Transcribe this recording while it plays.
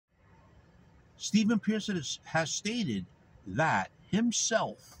Stephen Pearcry has stated that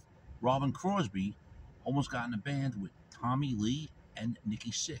himself, Robbin Crosby, almost got in a band with Tommy Lee and Nikki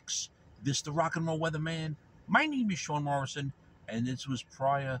Sixx. This the Rock and Roll Weatherman. My name is Sean Morrison, and this was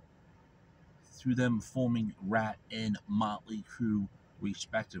prior to them forming RATT and MOTLEY CRUE,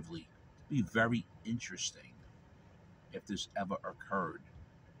 respectively. It'd be very interesting if this ever occurred.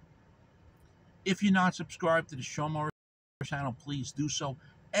 If you're not subscribed to the Sean Morrison channel, please do so.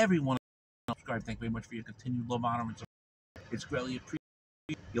 Everyone subscribe. Thank you very much for your continued love, honor, and support. It's greatly appreciated.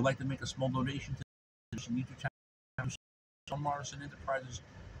 If you'd like to make a small donation to this YouTube channel, Sean Morrison Enterprises,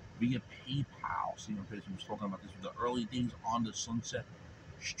 via PayPal. Stephen Pearcry was talking about this with the early days on the Sunset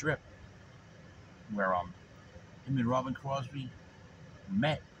Strip, where him and Robbin Crosby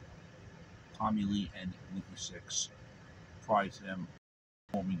met Tommy Lee and Nikki Sixx prior to them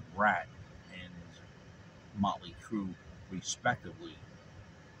forming RATT and MOTLEY CRUE, respectively.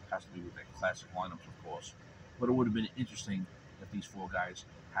 It has to be with their classic lineups, of course. But it would have been interesting if these four guys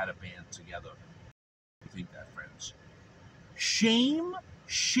had a band together. I think that, friends. Shame,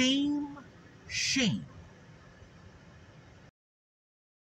 shame, shame